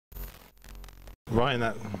Ryan,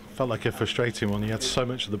 that felt like a frustrating one. You had so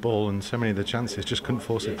much of the ball and so many of the chances, just couldn't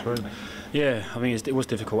force it through. Yeah, I mean, it was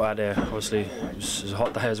difficult out there. Obviously, it was a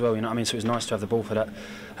hot day as well, you know what I mean? So it was nice to have the ball for that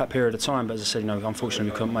period of time. But as I said, you know,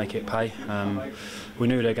 unfortunately we couldn't make it pay. We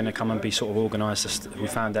knew they were going to come and be sort of organised. We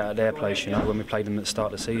found out at their place, you know, when we played them at the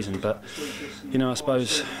start of the season. But, you know, I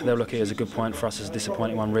suppose they'll look at it as a good point for us, as a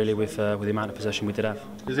disappointing one, really, with the amount of possession we did have.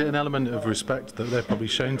 Is it an element of respect that they've probably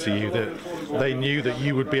shown to you, that they knew that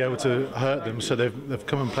you would be able to hurt them, so they've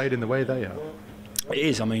come and played in the way they are? It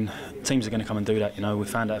is. I mean, teams are going to come and do that. You know, we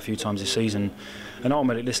found out a few times this season, and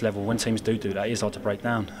ultimately at this level, when teams do that, it is hard to break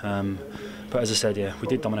down. But as I said, yeah, we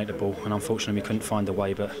did dominate the ball, and unfortunately we couldn't find a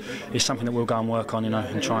way. But it's something that we'll go and work on, you know,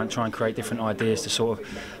 and try and create different ideas to sort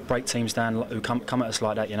of break teams down who come at us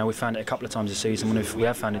like that. You know, we found it a couple of times this season when we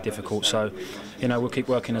have found it difficult. So, you know, we'll keep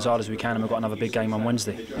working as hard as we can, and we've got another big game on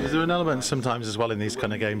Wednesday. Is there an element sometimes as well in these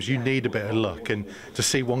kind of games? You need a bit of luck, and to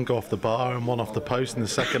see one go off the bar and one off the post in the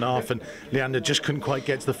second half, and Leander just couldn't quite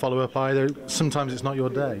get to the follow-up either. Sometimes it's not your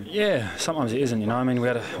day. Yeah, sometimes it isn't. You know, I mean, we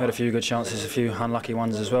had a few good chances, a few unlucky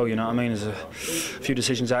ones as well. You know what I mean? There's a few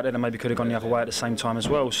decisions out there that maybe could have gone the other way at the same time as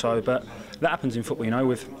well. So, but that happens in football. You know,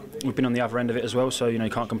 we've been on the other end of it as well. So, you know,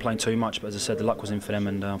 you can't complain too much. But as I said, the luck was in for them,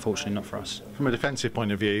 and unfortunately not for us. From a defensive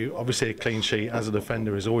point of view, obviously a clean sheet as a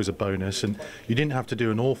defender is always a bonus, and you didn't have to do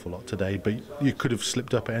an awful lot today, but you could have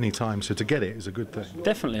slipped up at any time. So to get it is a good thing.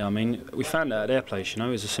 Definitely. I mean, we found that at their place. You know,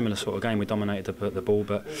 it was a similar sort of game. We dominated the ball,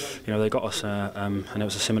 but you know they got us, and it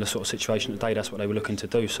was a similar sort of situation today. That's what they were looking to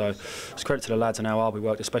do. So it's credit to the lads and how hard we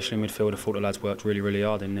worked, especially in midfield. I thought the lads worked really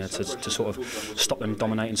hard in there to sort of stop them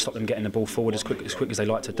dominating, stop them getting the ball forward as quick as they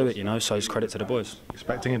like to do it. You know, so it's credit to the boys.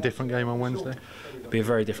 Expecting a different game on Wednesday? It'll be a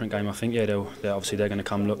very different game, I think. Yeah, they're obviously going to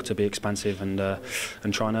come look to be expansive and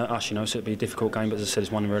try and hurt us. You know, so it'll be a difficult game. But as I said,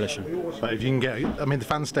 it's one in relation. But if you can get, I mean, the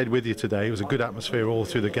fans stayed with you today. It was a good atmosphere all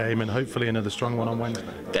through the game, and hopefully another strong one on Wednesday.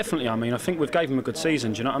 Definitely. I mean, I think we've gave them a good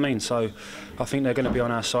season. Do you know what I mean? So I think they're going to be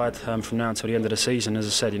on our side from now until the end of the season. As I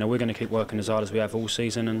said, you know, we're going to keep working as hard as we have all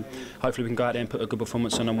season, and hopefully we can go out there and put a good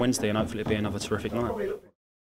performance on Wednesday, and hopefully it'll be another terrific night.